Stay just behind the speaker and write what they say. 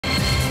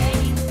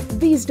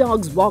These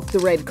dogs walked the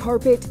red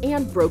carpet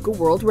and broke a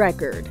world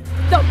record.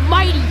 The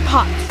Mighty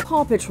Pups!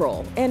 Paw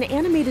Patrol, an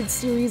animated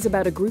series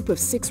about a group of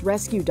 6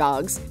 rescue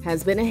dogs,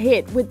 has been a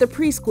hit with the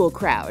preschool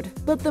crowd.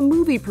 But the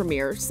movie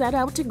premiere set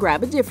out to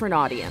grab a different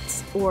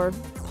audience, or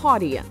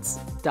pawdience,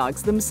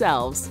 dogs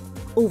themselves.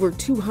 Over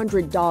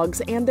 200 dogs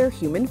and their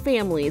human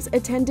families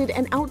attended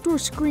an outdoor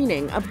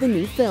screening of the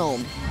new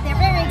film. They're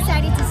very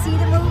excited to see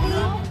the movie.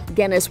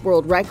 Guinness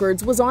World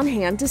Records was on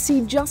hand to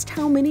see just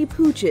how many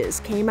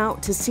pooches came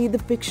out to see the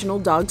fictional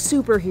dog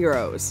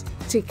superheroes.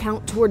 To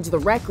count towards the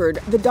record,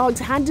 the dogs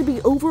had to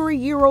be over a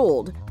year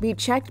old, be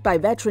checked by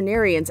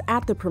veterinarians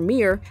at the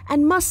premiere,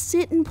 and must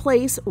sit in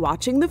place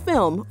watching the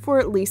film for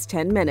at least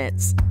 10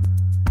 minutes.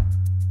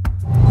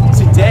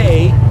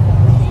 Today,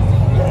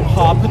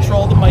 Paw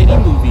Patrol the Mighty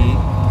movie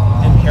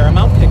and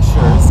Paramount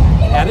Pictures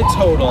at a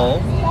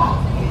total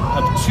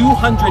of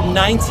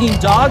 219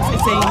 dogs.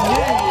 It's a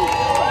new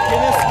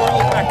Guinness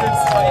World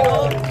Records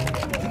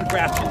title.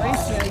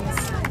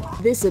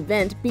 Congratulations. This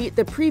event beat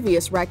the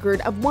previous record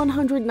of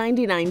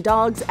 199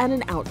 dogs at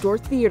an outdoor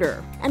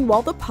theater. And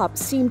while the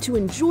pups seemed to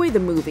enjoy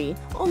the movie,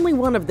 only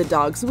one of the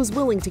dogs was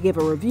willing to give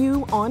a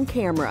review on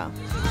camera.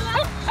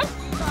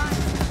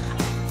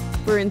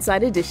 For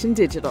Inside Edition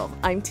Digital,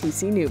 I'm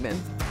TC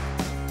Newman.